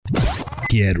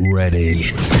Get ready.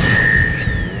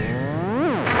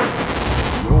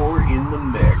 You're in the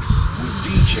mix with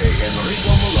DJ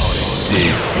Enrico Meloni.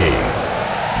 This is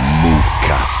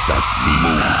Muccassassina.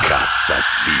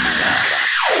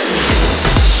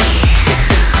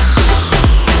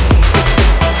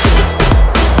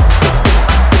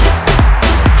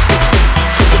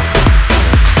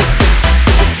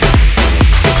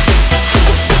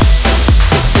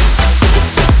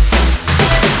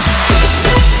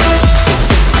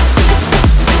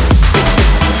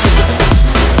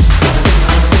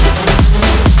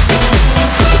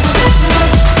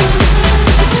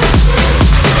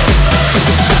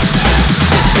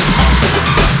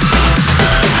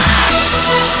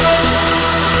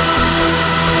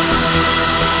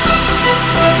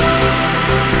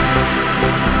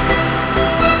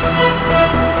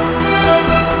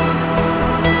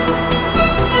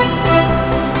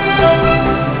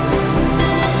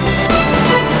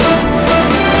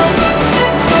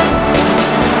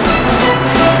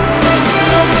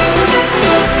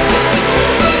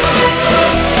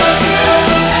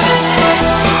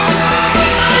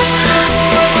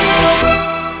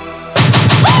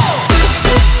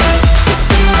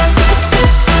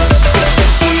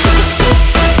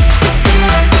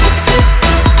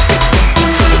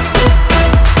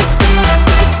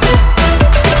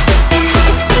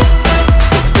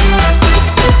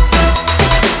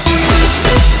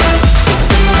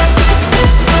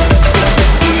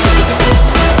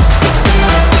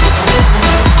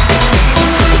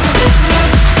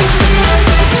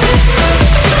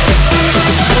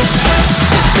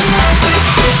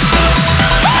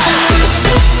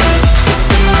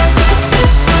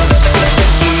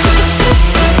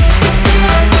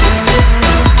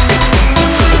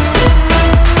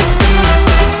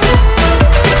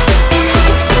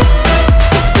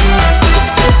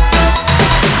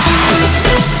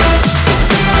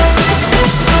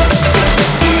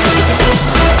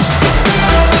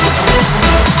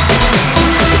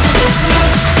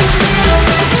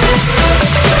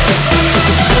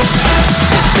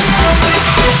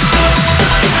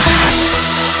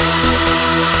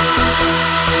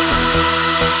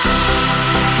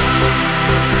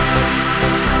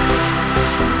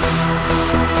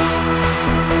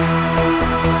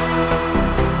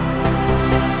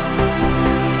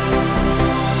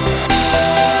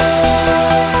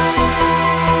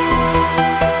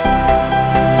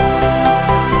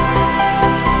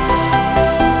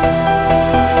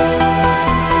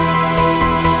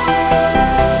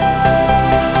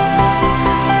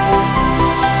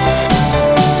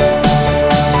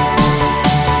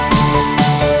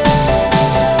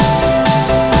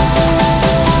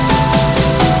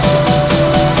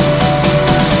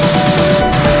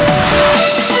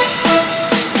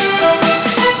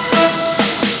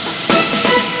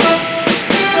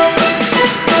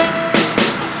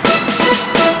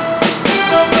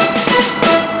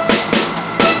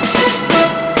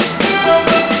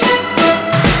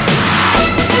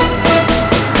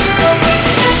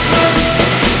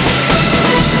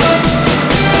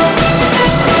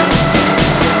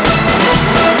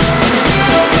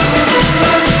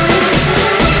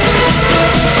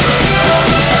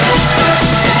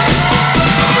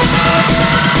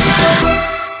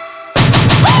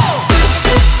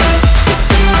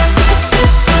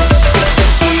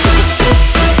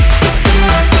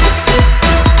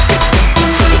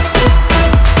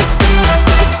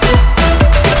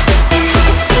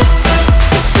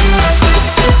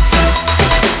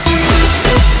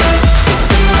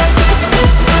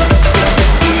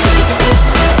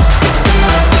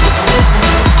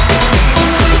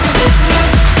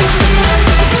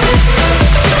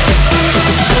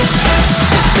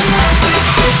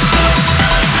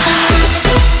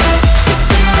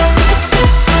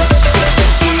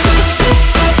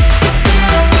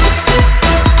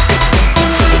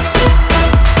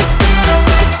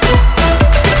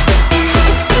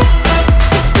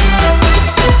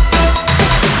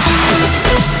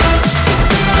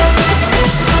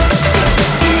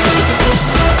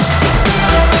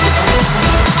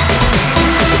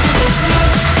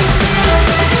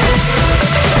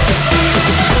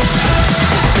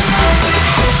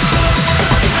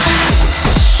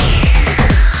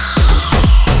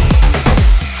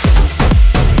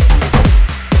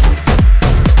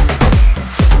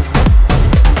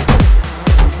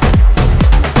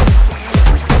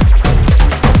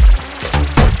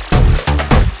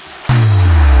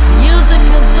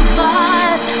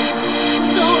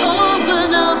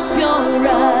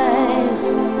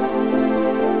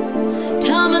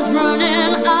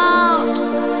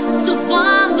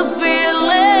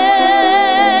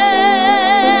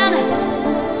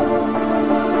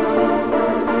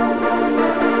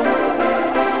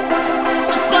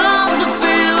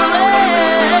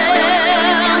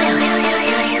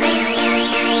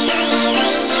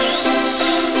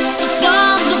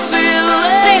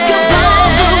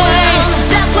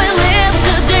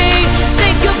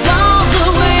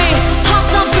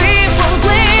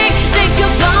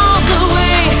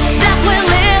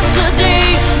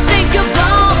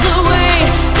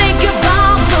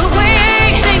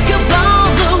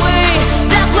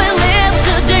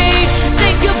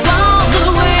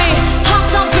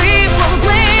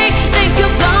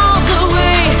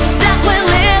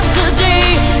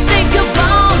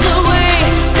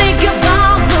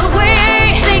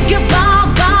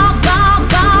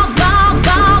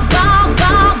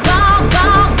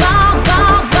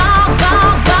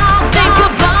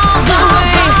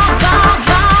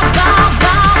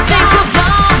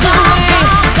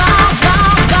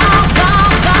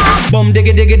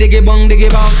 diggy diggy diggy bong diggy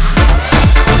bong.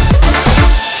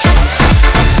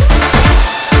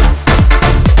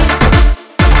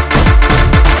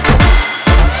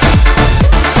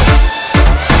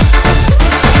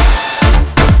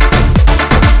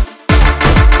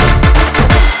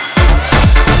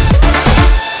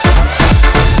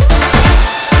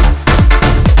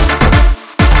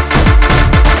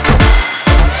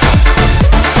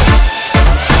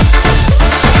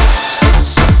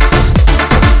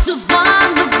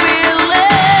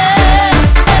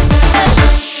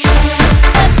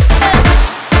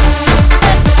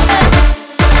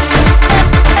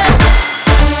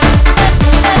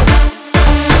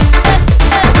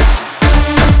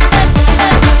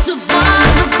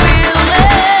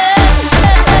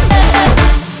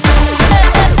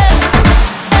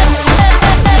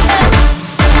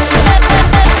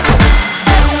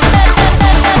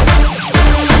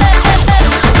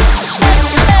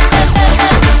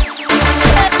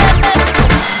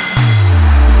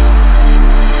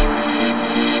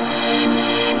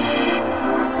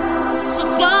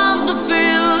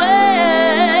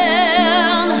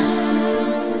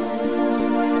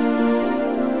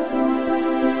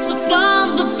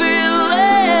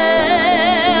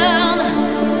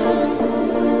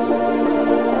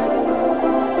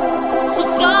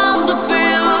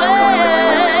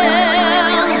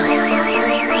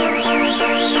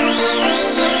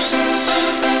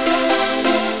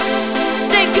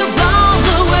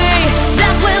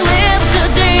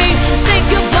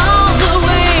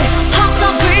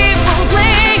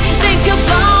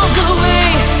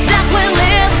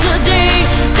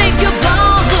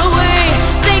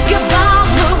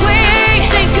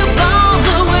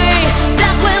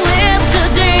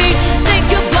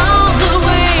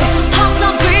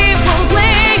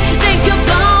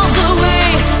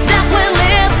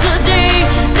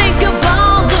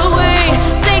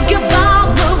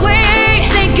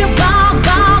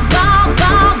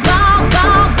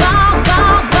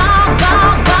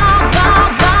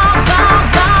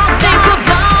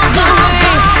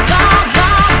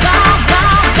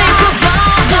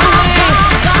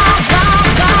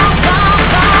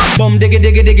 Bum diggy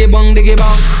diggy diggy bong diggy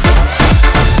bong.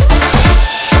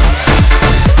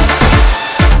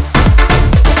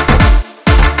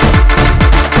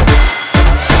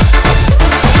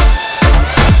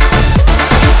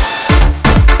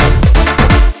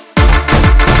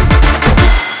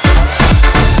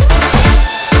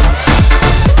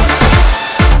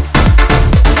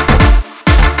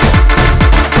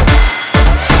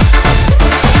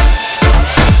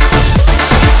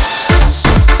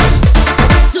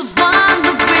 So find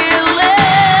the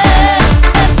feeling.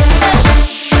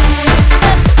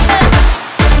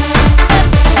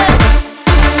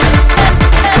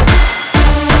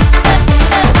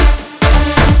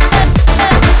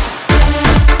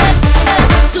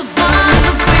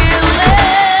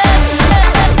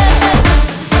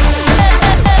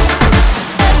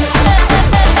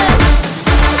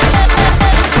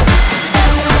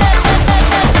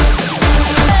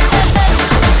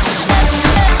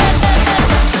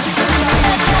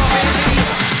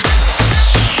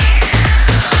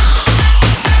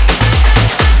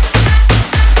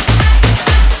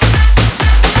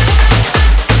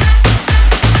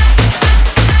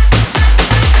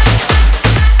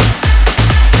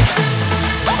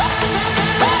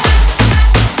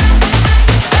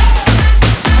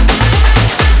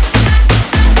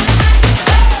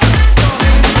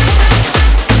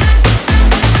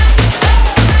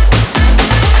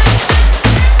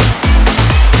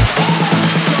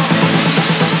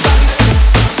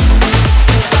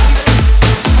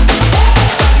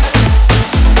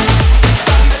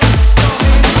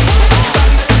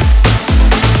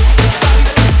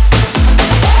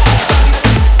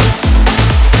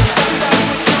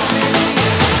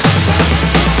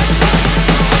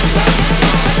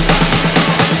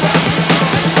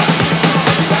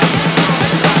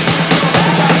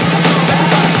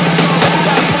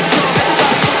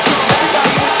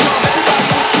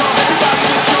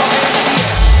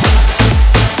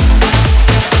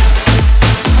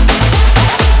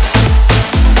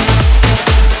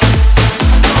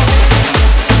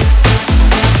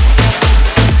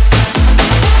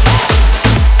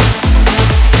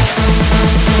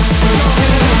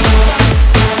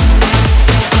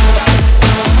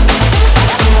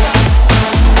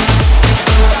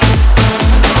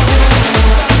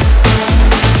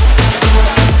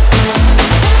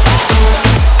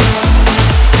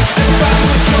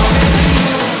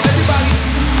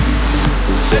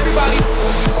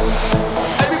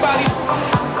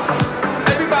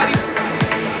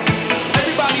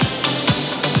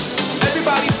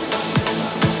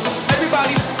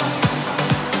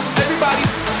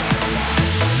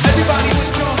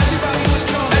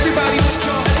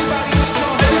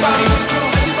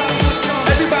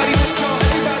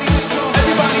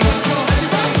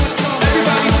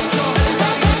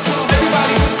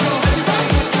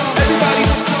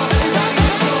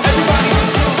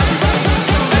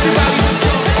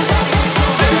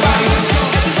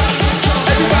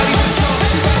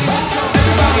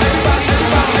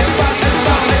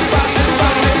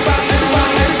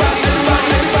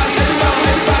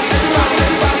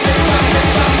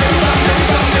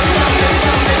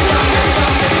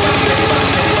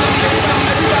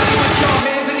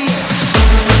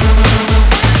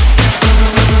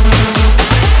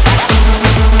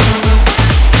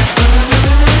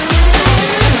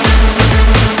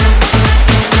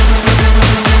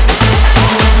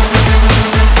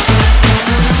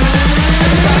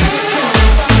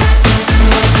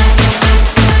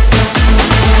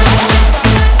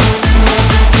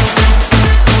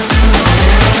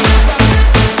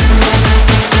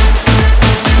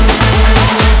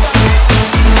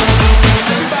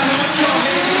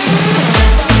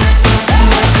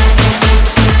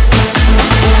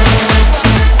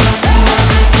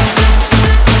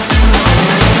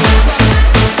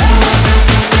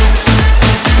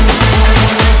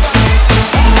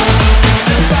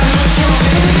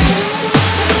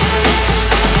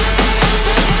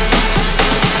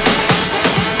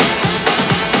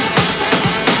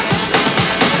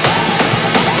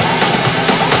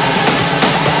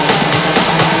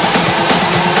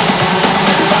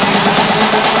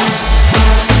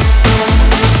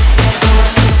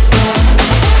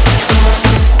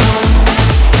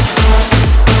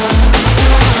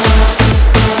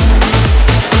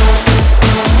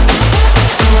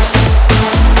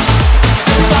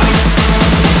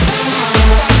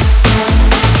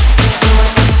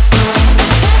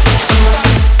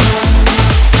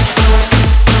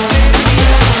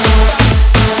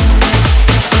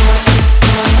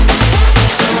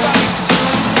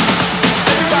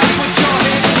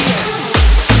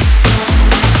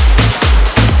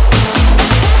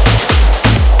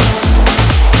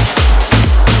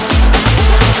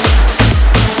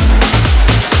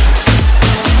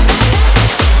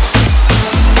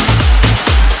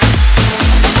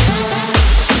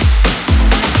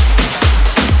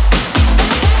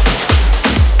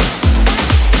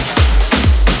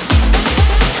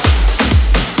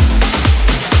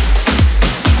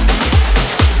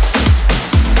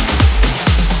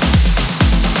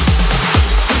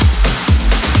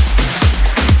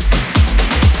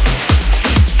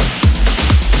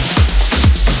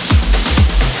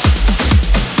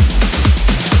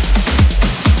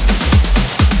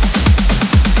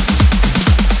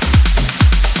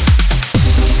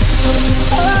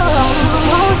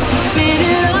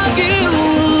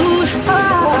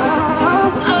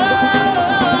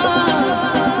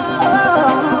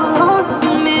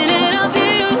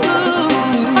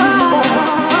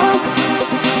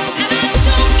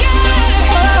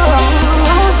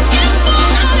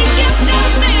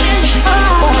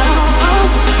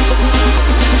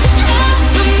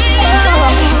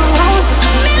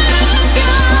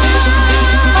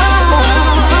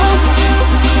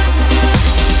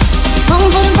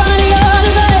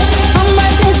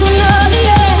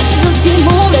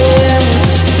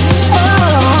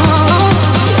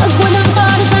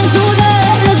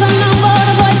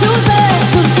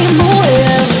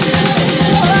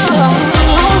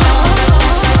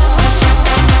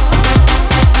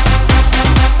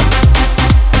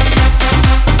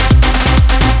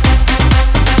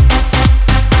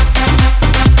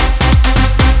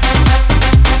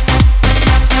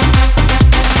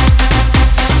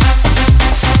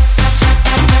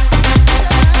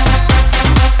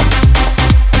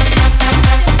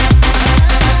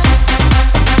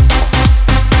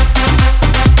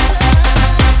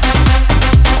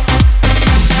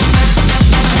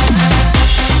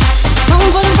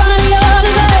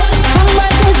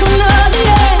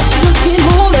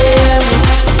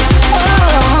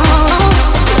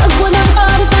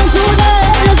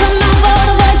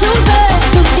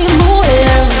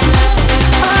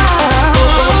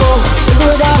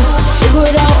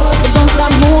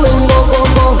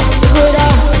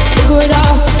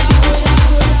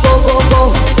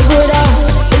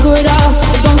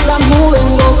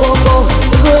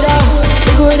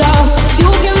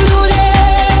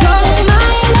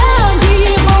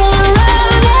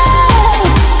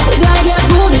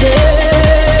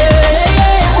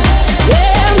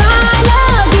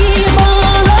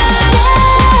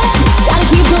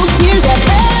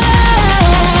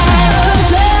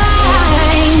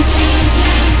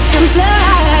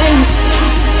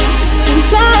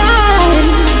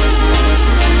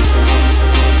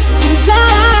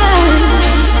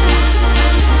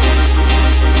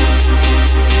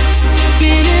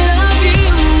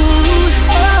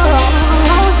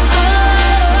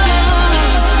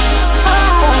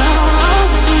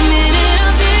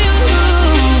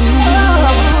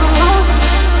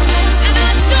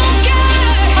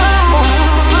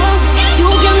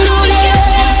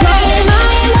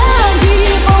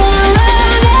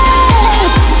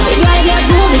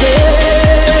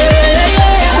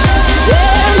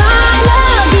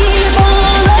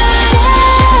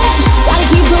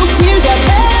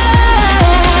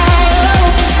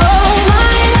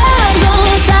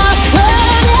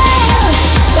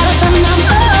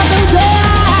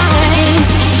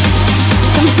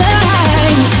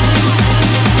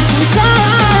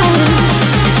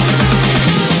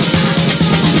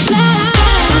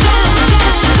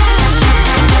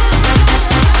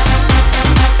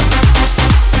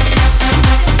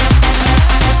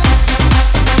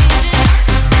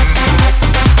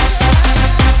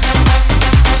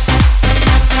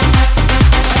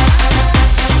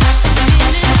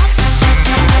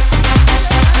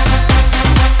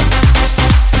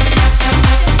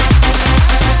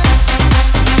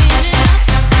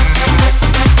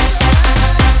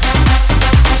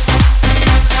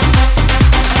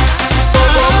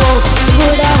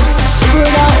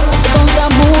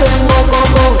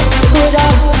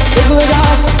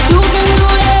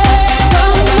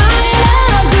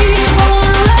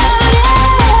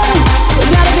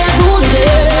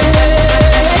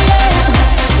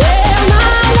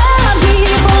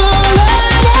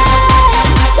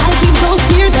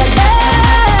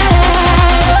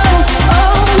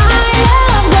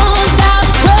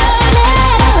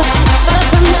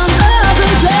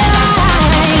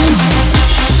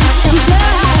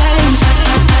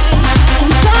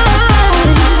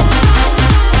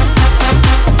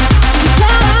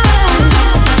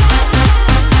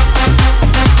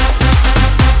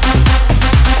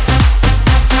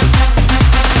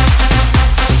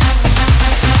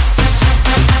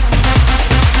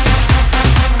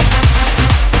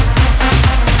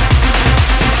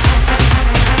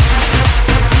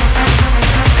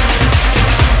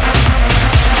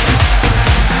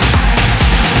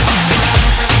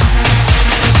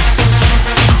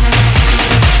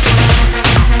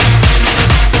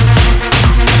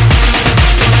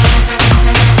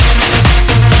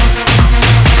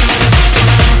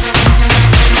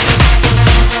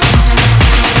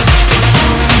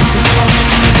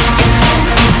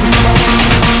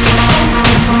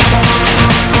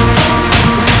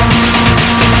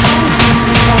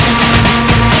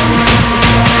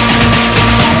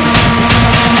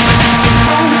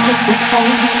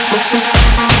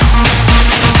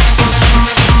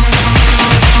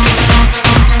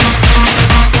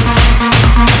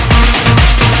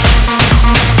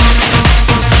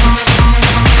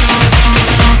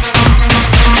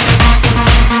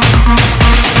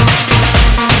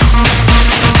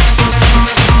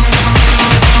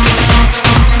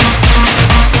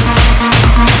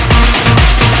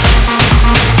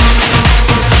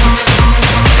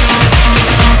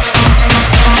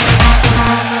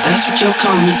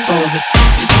 coming for, but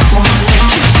you don't wanna let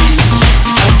you be.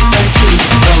 Drop you back to the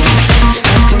floor. You're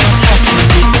asking what's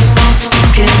happening.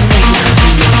 It's getting late now,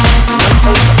 you know. Enough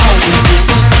of the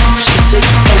arguments. She says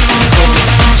it's broken cold.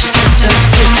 She can't tell the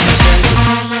difference, baby.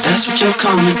 That's what you're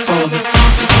coming for, but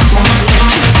you don't wanna let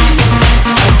you be.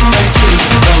 Drop you back to the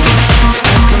floor.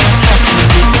 You're asking what's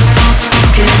happening.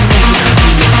 It's getting late now,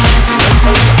 you know.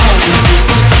 Enough of the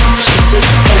arguments. She says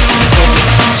it's broken cold.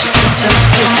 She can't tell the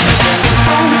difference, baby.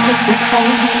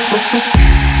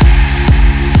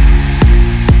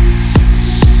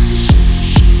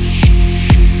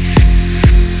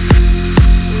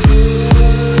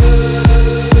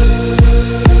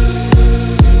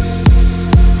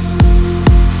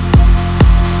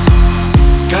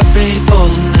 Got ready for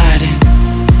the night in.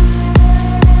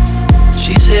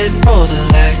 She's heading for the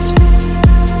lights,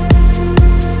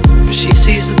 but she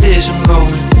sees the vision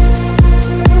going.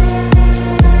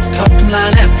 Caught in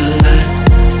line after line.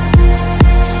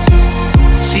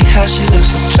 See how she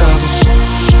looks like trouble.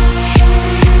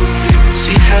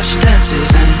 See how she dances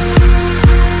and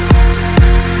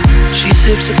she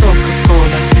sips a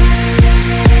Coca-Cola.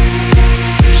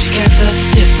 She can't tell the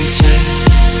difference, yeah.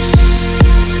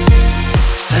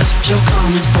 That's what you're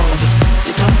coming for, but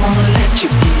they don't wanna let you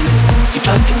in. You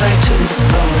drop your back to the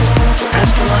floor. You're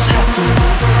asking what's happening.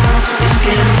 It's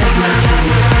getting late now,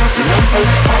 you know both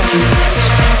the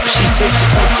arguments. But she sips a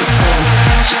Coca-Cola.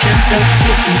 She can't tell the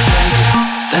difference, yeah.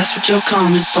 That's what you're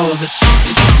coming for, but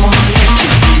they don't wanna let you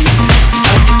in. You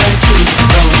drop your back to the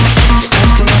floor. You're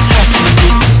asking what's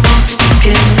happening. It's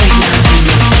getting late now, you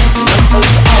know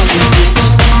both the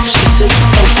arguments. But she sips a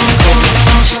Coca-Cola.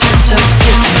 She can't tell the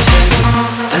difference, yeah.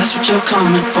 That's what you're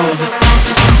coming for, but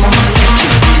they don't wanna let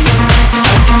you in.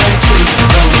 Drop your back to the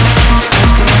floor. You're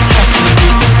asking what's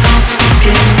happening. It's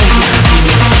getting late now,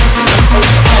 you know both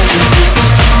the arguments.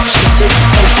 She sips a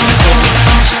Coca-Cola.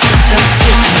 She can't tell the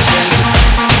difference, yeah.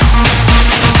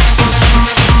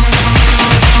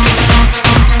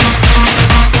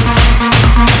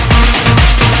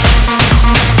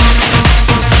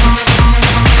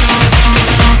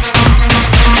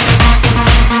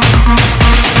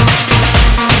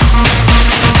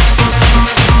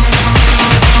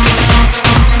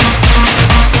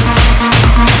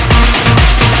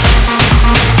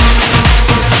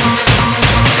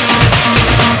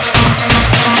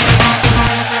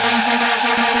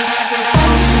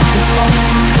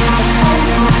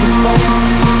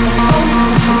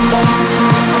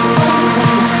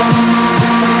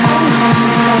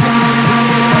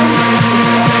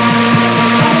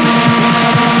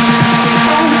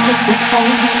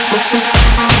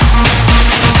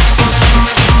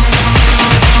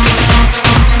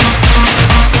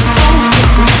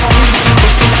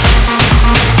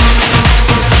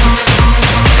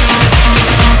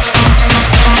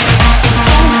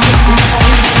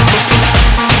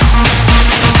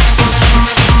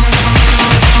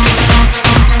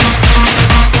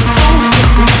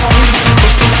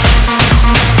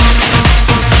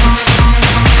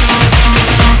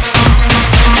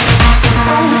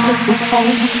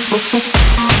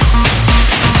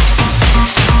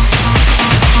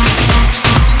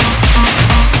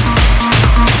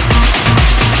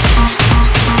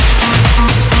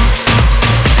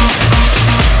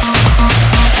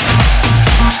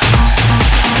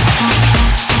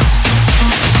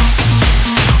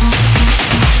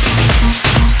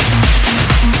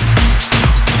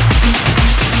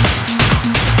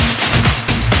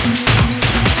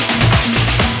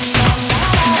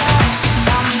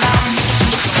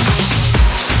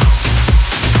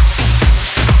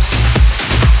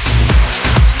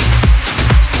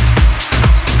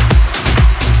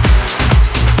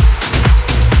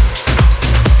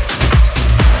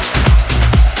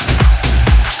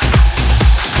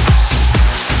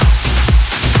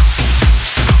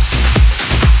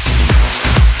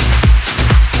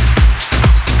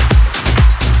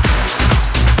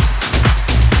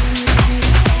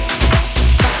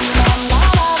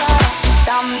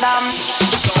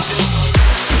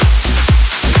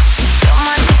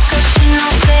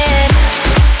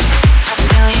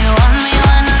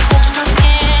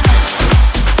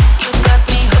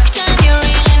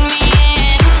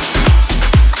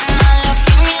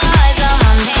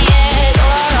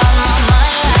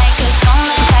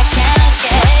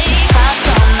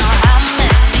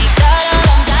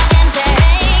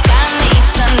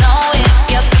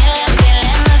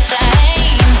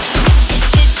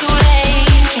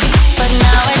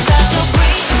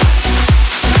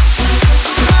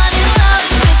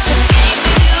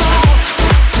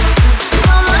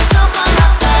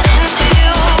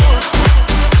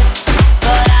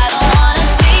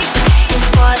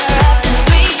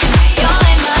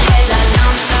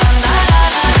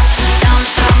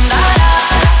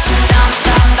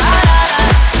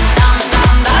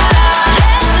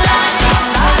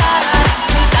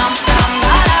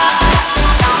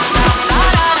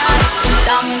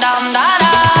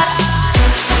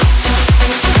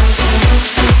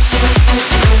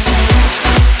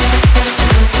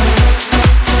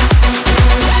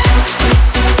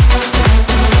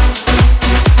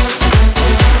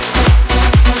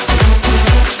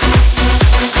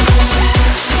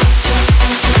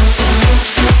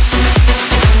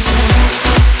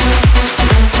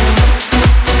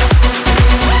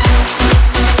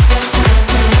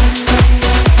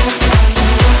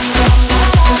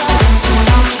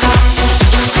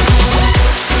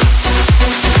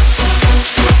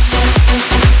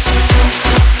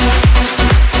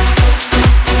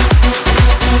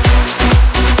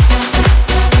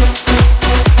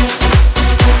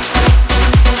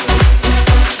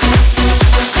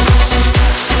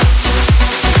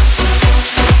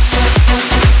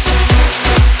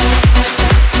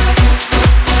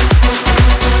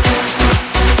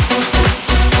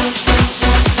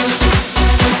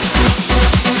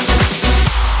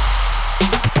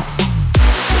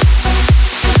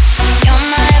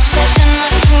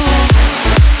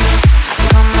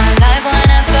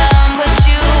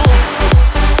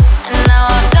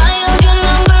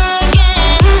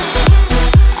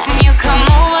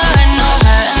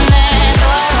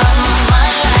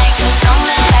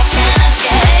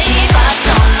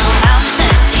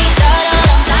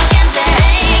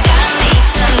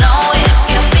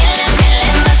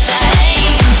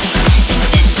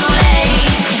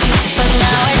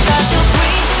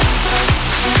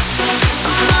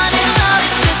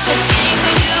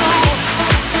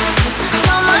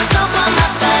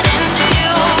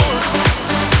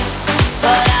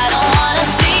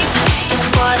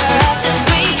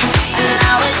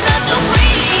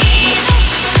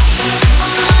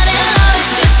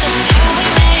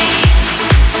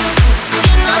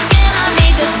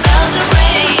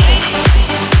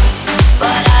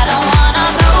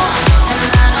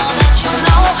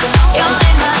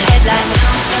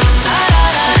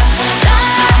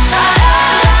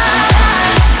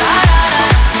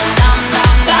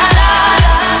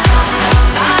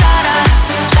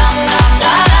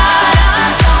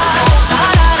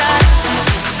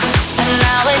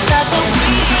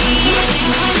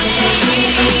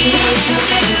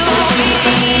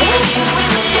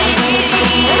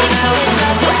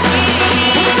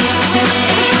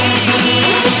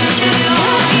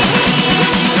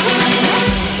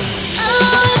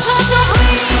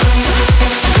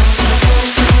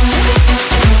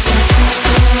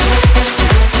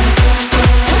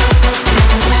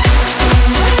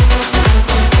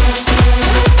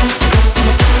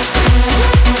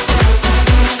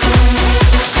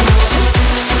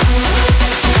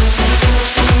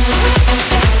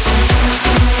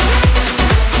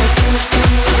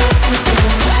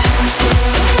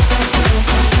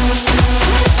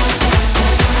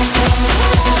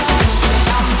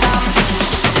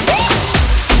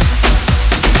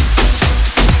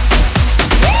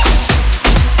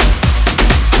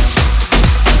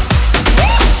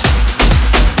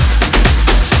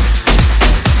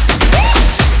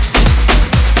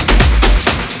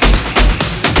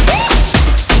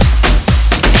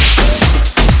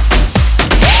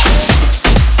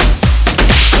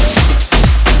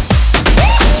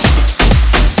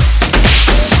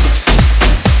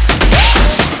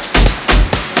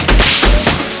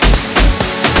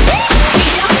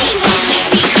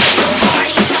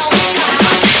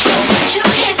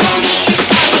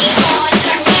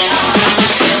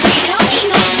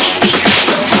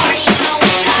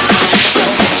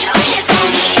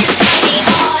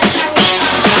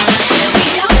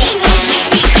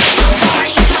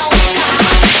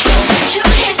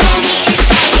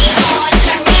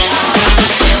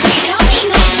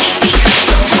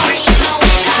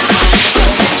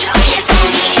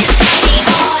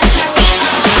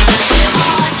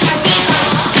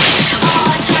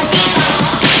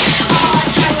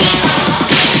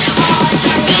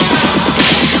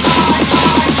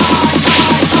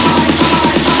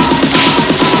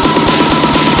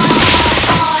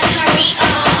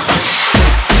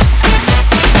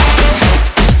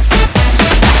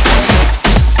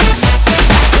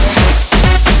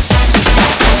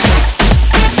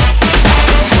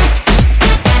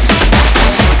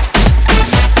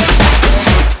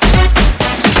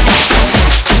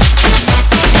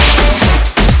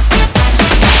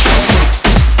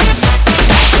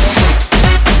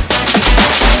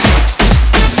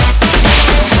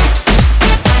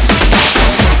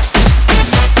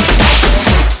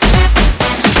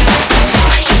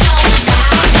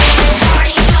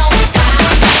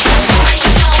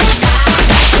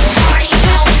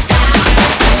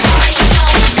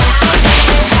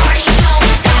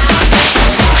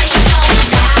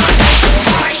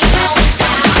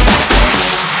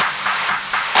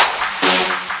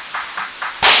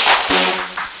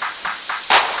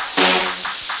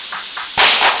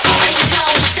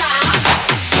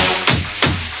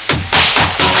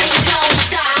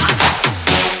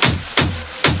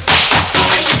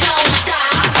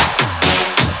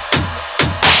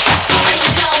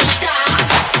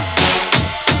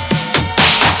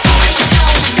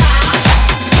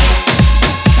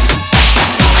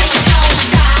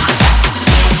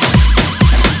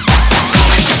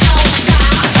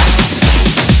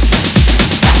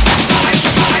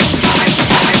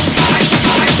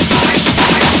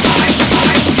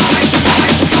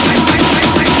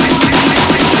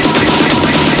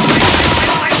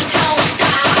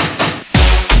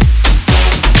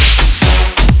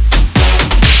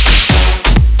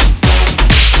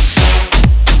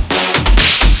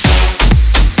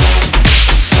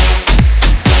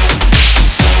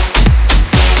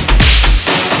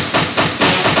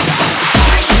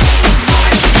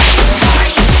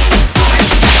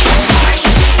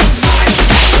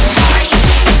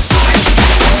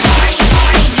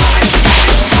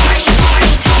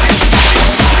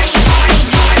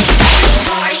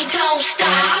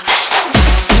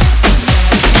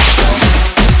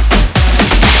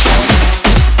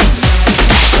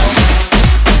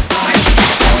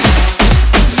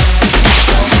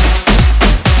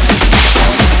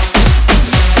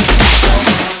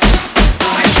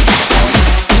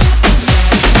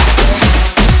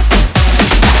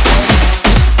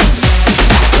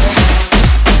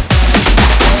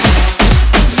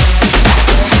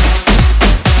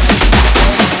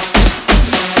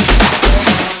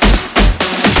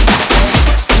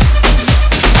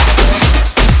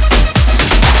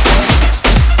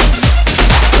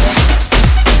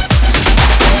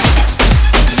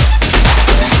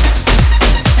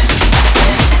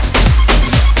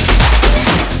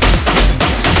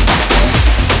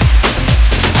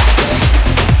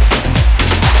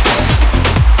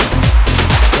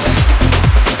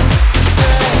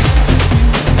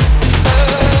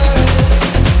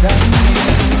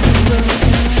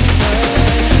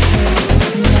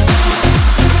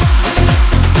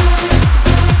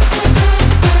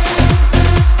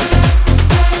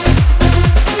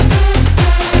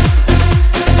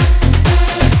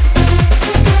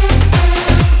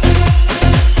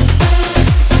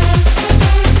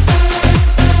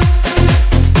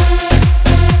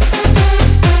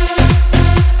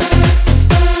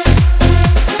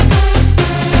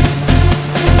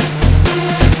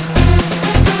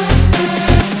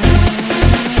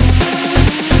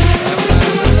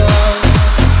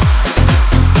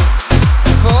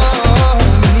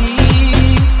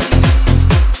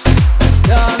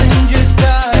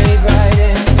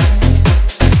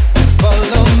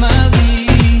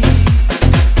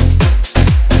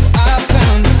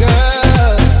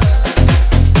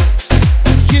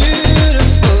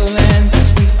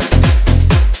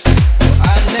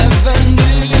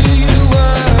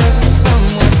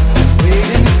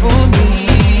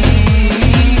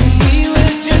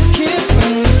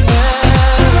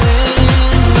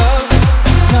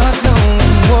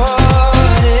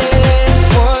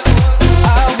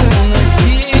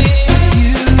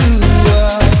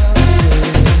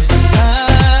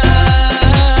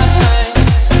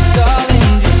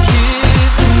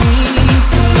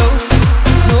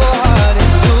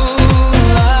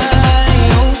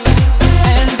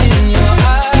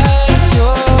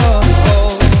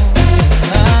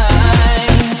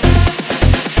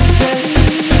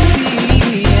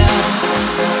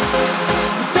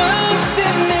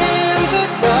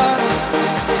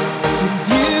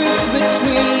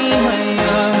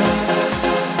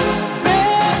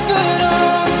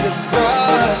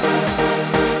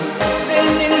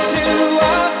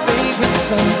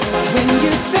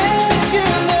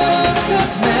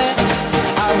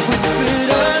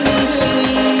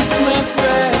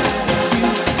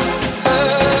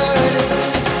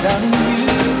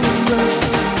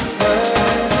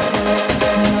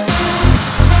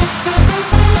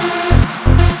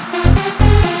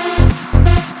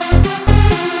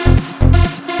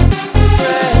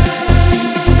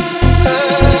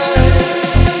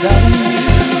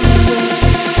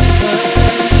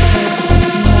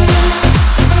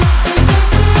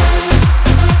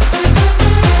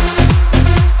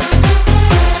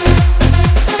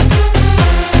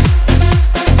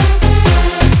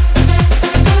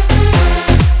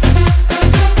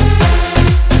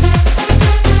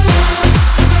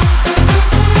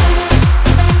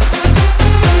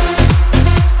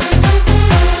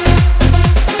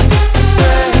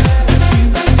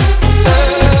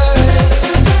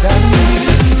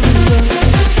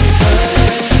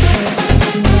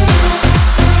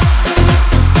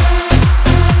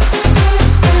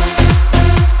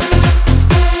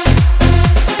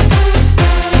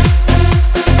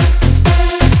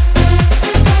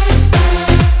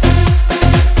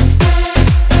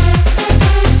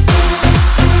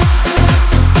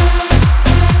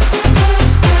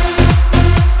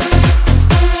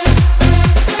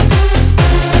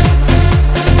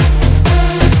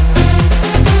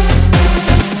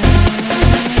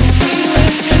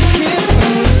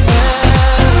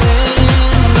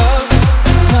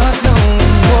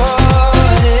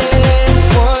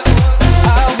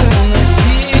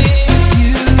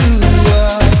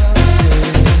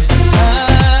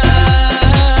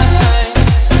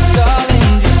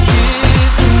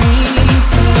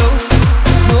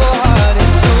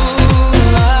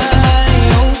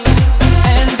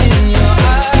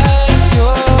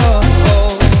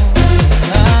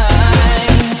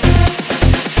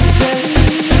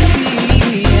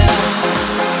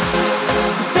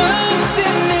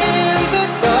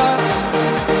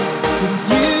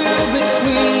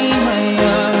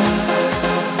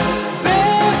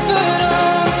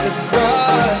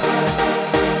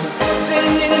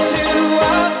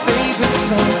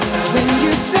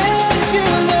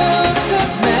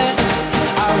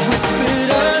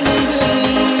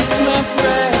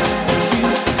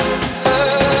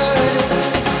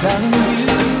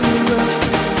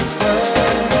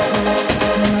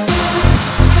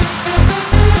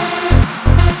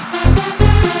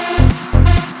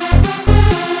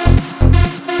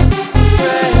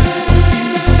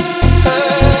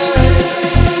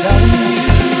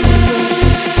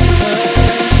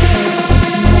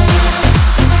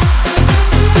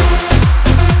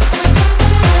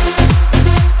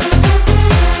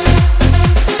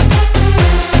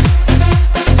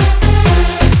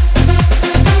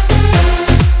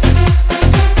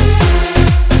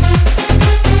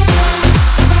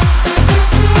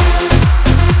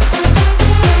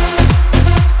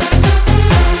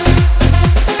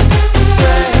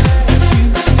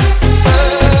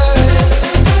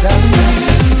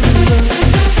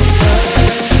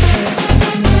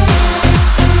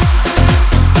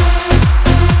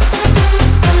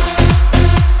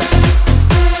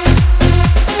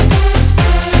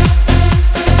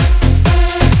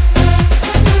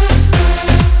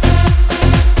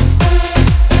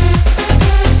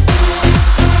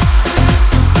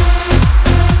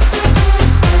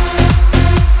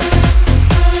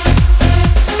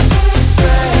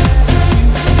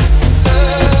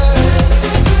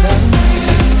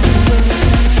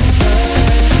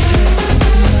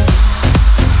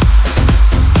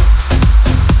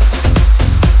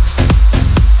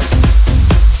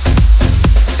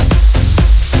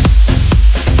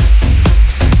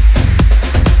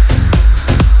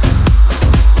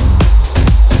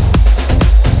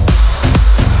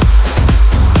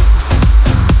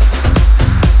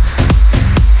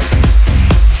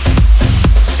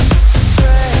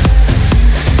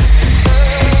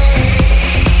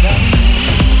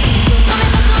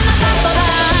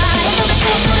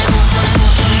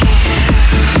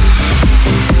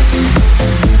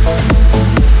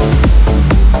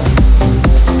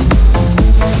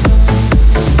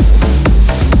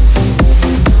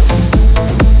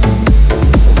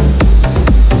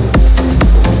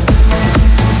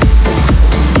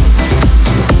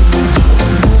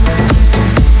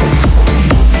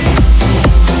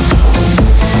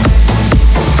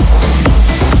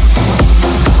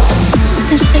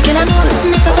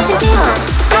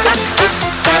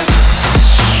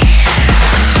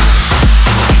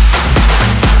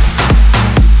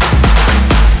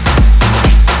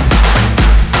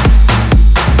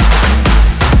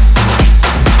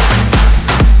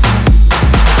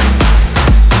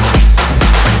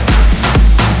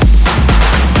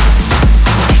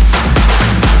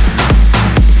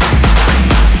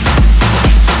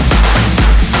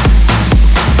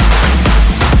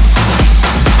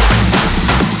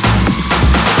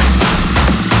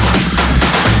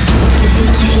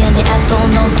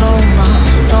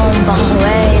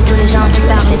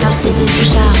 parle, c'est des fous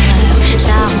charmeurs,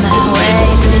 charmeurs,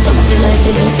 ouais. Tous les soirs tu rêves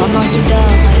de lui pendant qu'il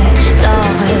dort, ouais.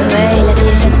 La vie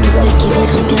est faite pour ceux qui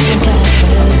vivent, respire son cœur.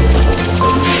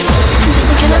 Je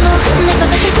sais que l'amour n'est pas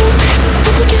facile pour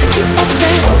des cœurs qui battent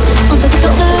seuls. On fait des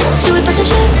porteurs, jouer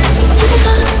passager, tu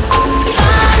verras.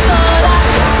 Papola,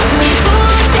 mi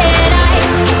butterai,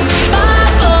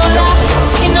 papola,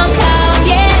 e non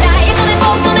cambierai. È come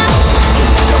fosse una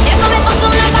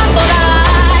bambola,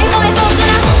 è come fosse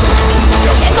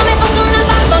una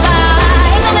bambola,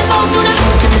 è come fosse una.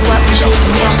 Toutes ces fois où j'ai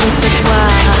mieux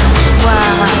recevoir,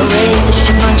 oui, ce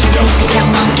chuchotement qui dit c'est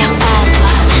clairement garde à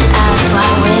toi,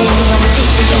 oui. On me dit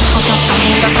j'ai une confiance, t'en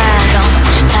es dans ta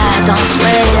danse,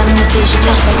 ouais. La musique est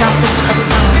parfaite, danser se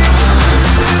ressemble.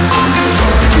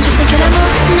 Je sais que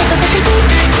l'amour n'est pas facile pour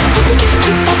des cœurs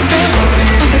qui battent seuls.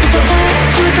 On fait des porteurs,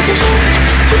 jouer passager,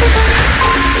 tu verras.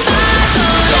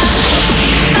 Papola,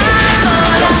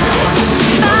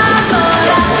 papola,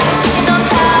 papola, e non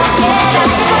cambierai.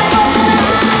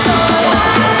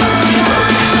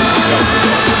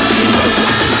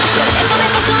 È come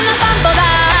fosse una bambola,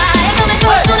 è come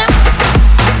fosse una.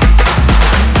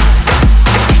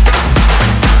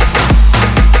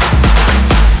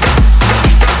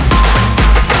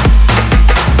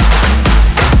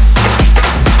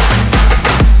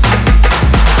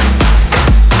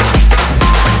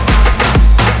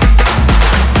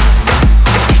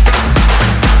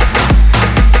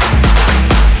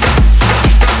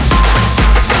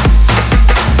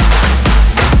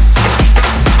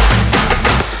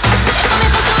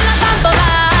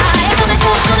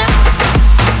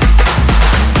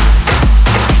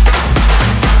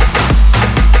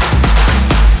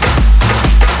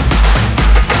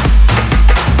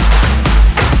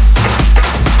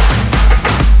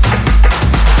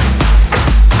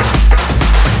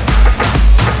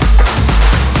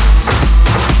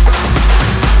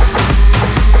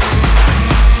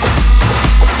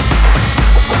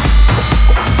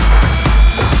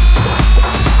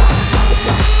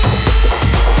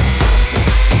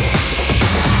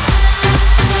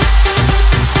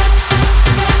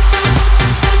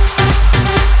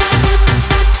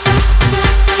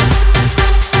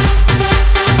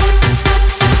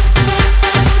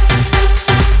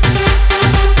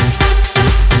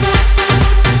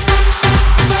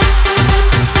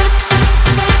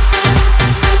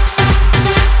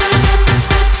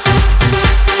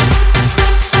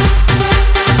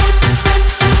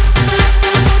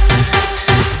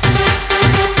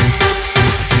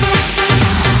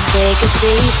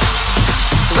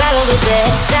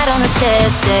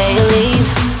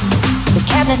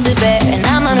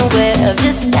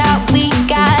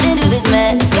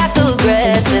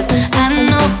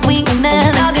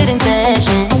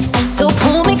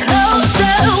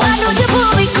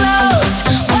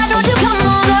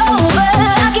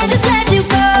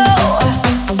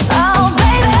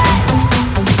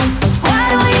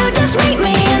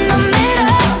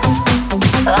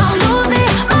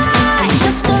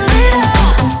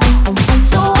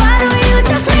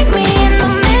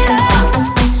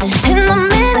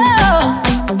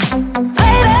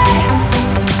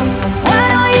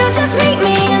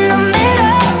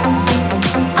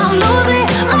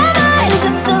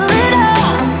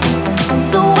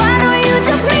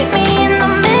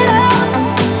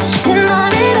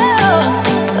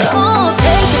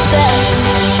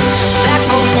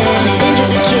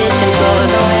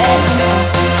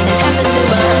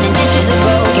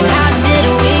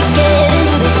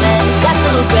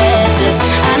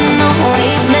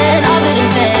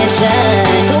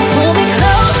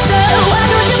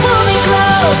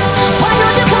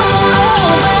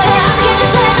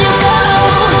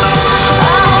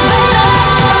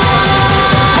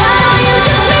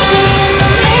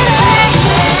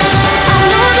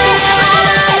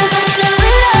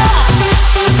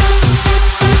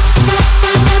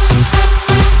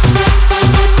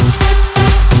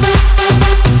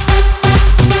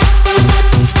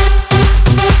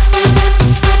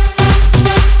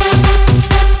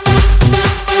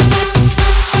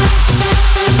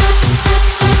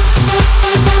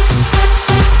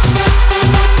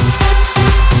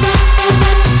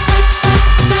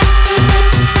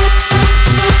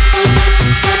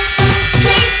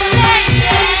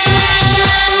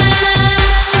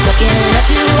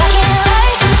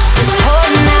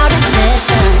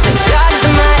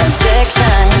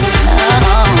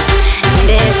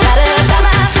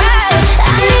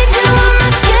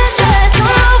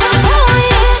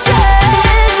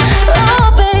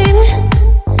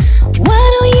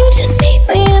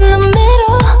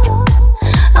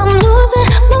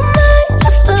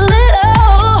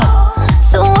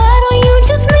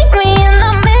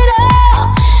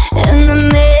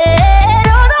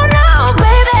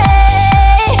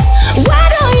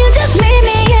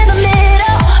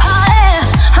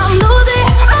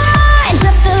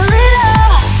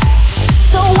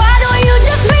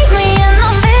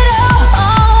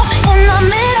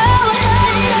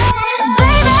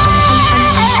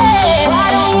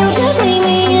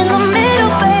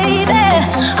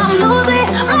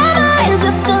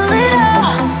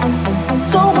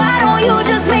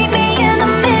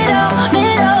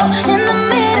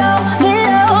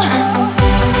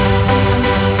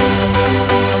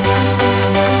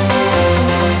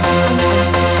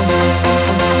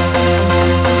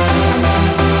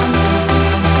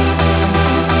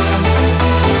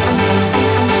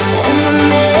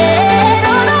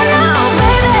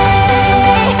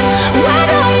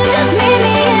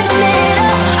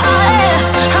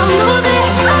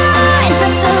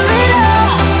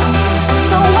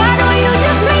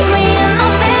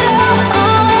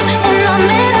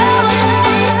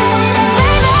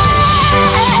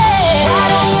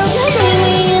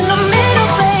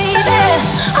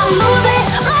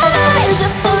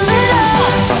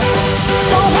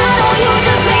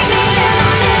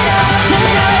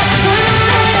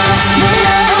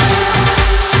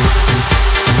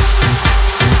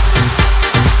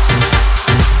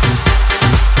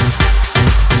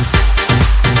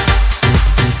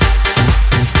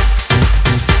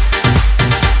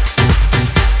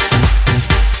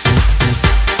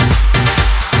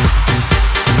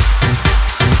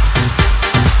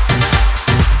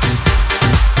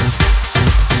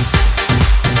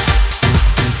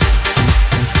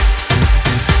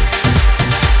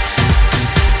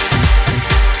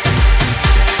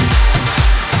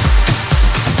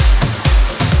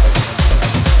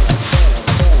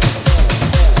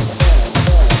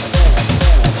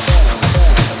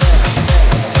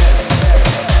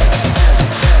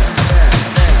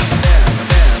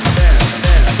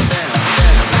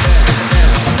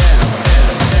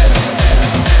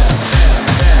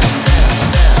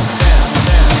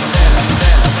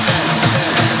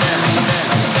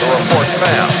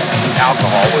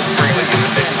 freely in the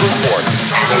mix report.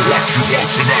 I know what you want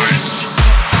tonight.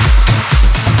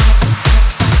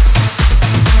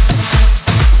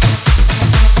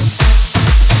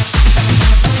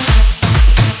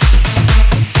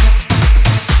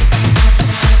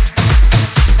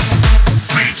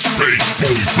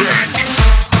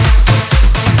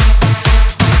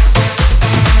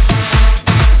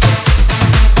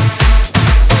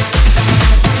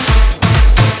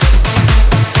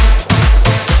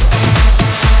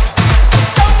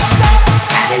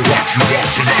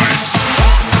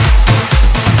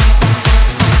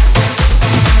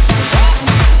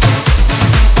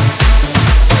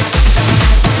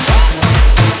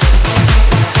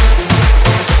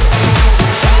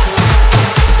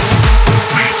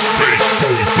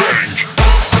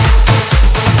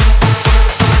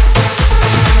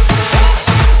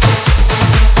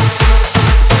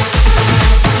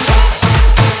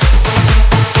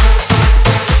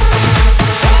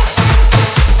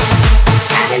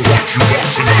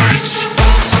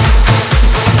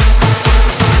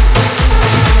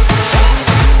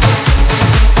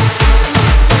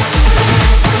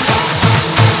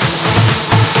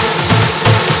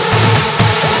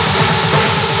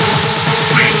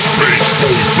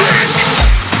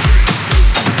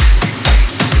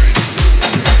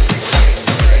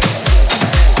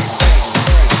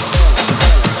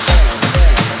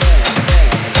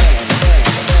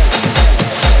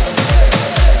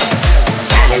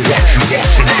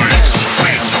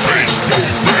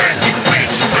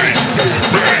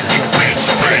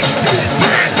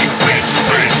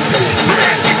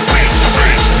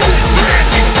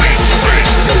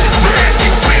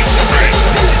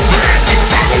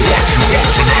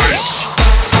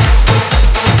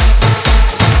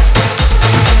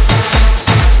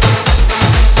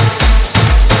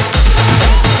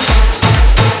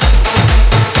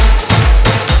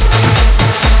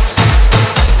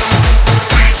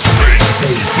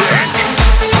 Boom,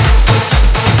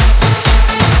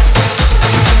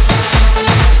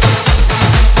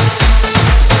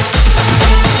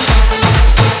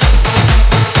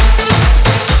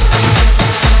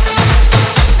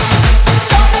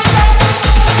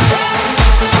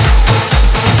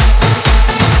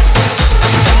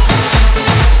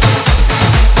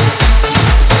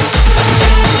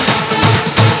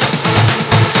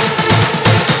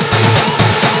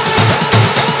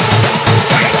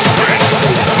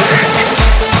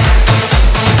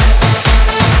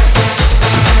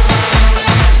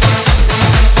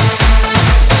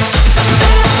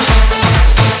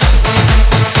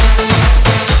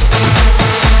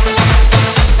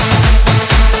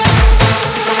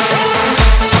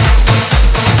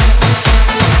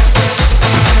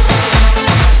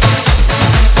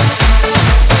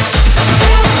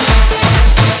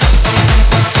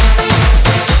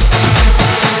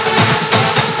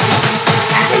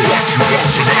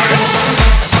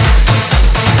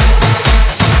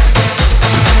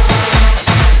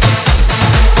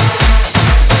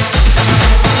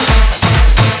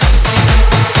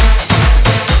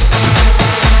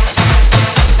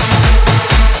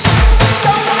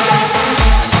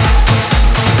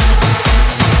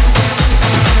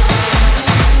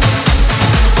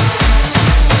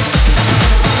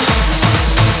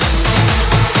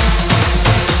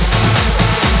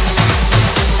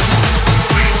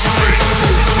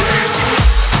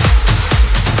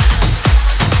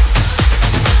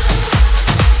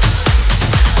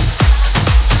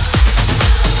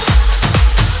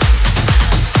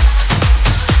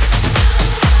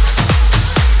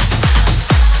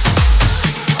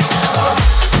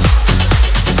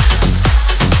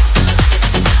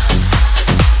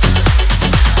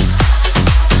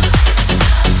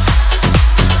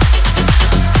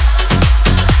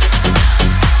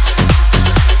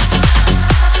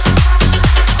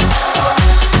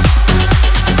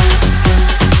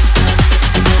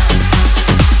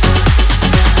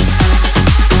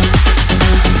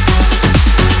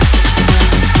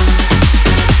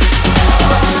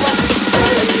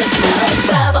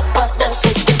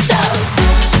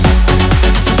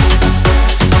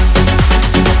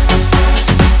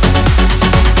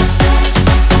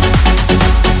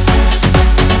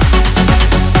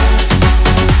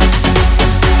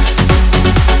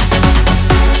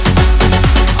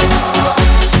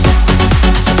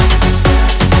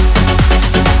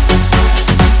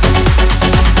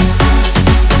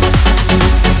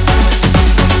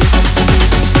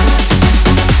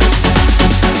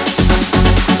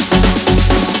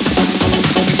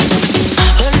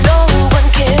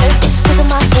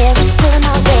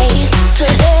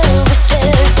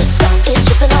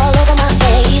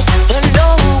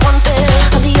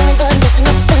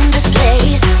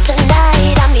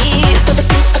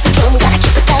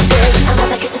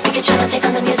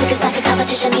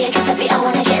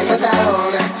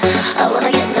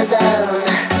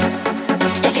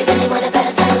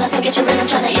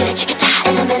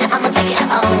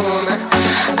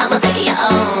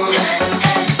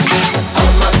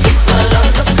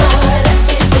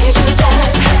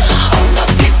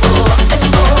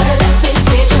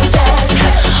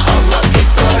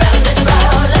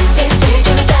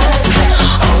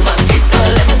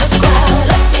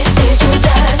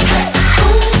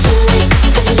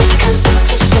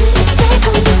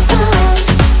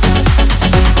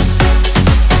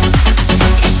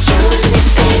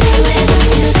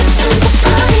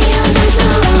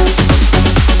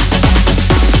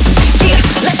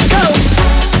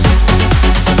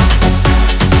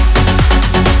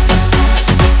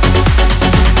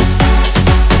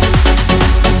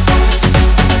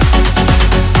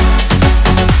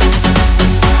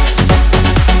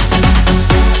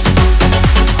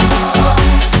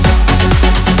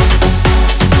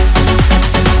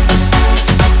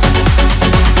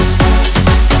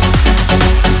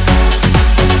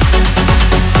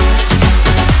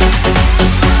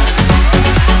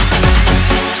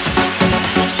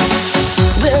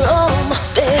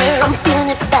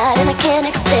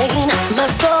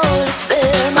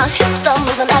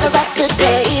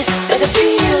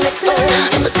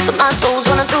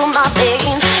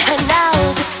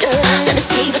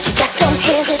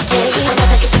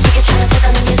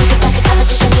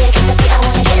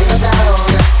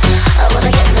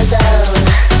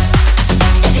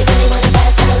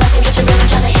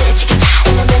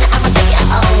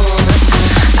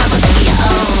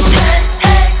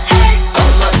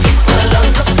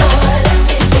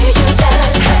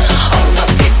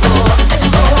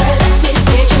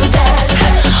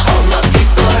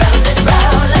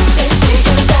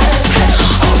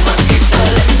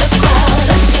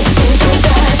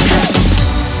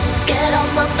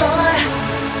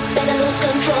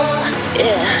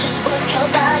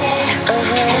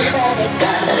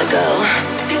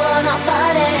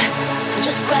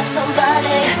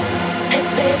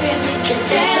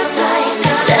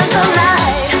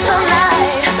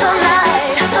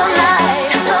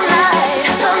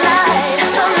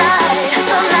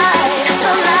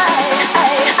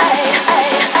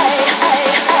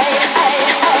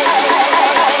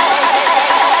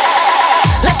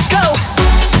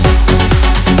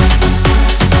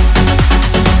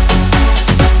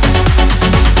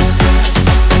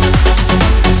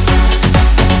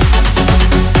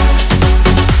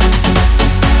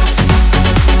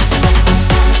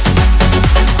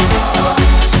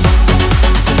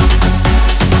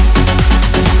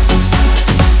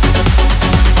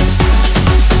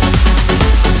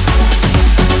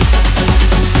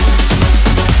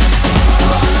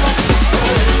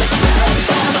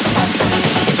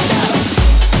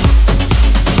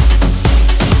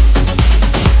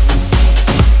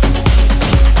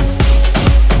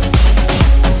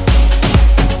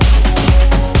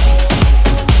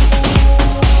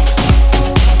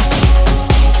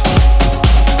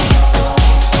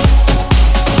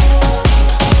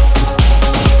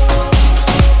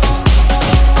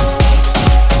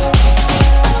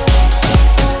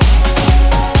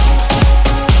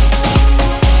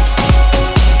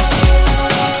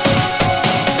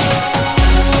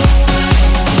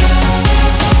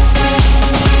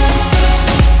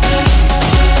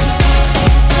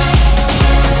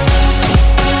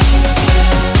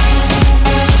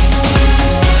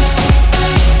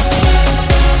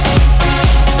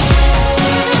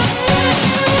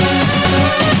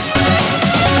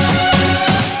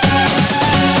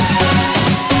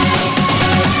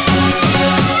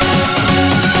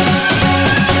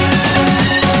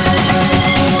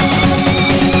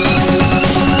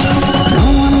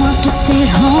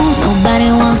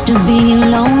 to be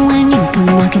alone when you come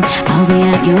knocking. I'll be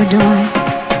at your door.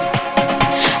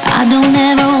 I don't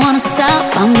ever wanna stop.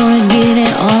 I'm gonna give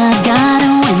it all I've got.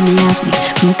 And when they ask me,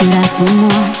 who could ask for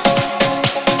more?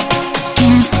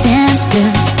 Can't stand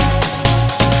still.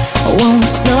 Won't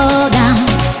slow down.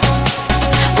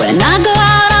 When I go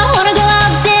out, I wanna go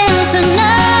out dancing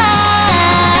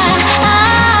night.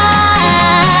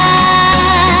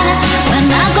 When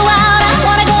I go out, I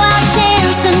wanna go out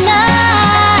dancing night.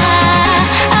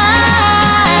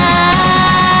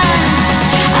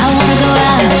 I wanna go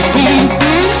out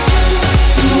dancing.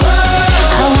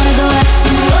 I wanna go out.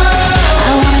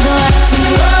 I wanna go out.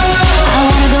 I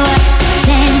wanna go out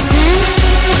dancing.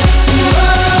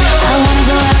 I wanna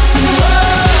go out.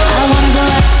 I wanna go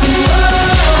out.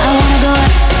 I wanna go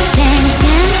out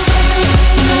dancing.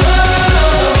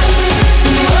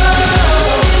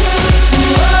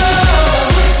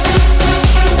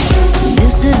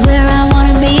 This is where I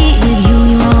wanna be with you.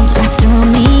 Your arms wrapped around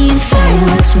me and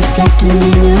fireworks reflecting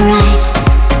in your eyes.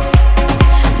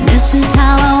 This is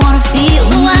how I wanna feel.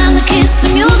 The wine, the kiss, the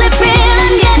music, real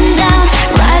and getting down,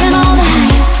 riding all the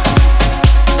highs.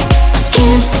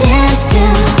 Can't stand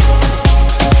still.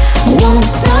 Won't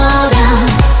slow down.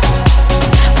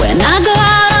 When I go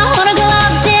out, I wanna go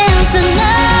out dancing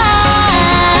night.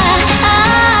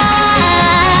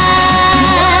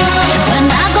 When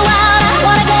I go out, I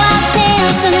wanna go out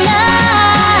dancing night.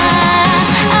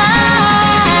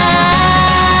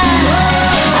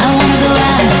 I wanna go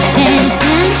out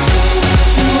dancing.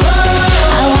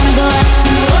 I wanna go out.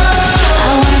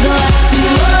 I wanna go out.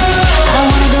 I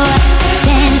wanna go out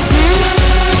dancing.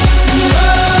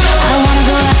 I wanna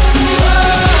go out.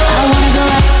 I wanna go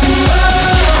out.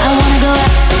 I wanna go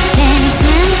out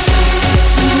dancing.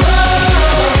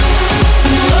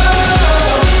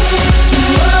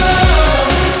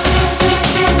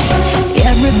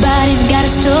 Everybody's got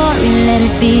a story, let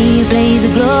it be a blaze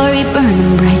of glory,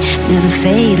 burning bright, never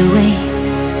fade away.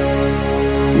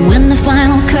 When the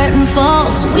final curtain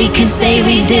falls, we can say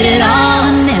we did it all.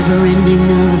 A never-ending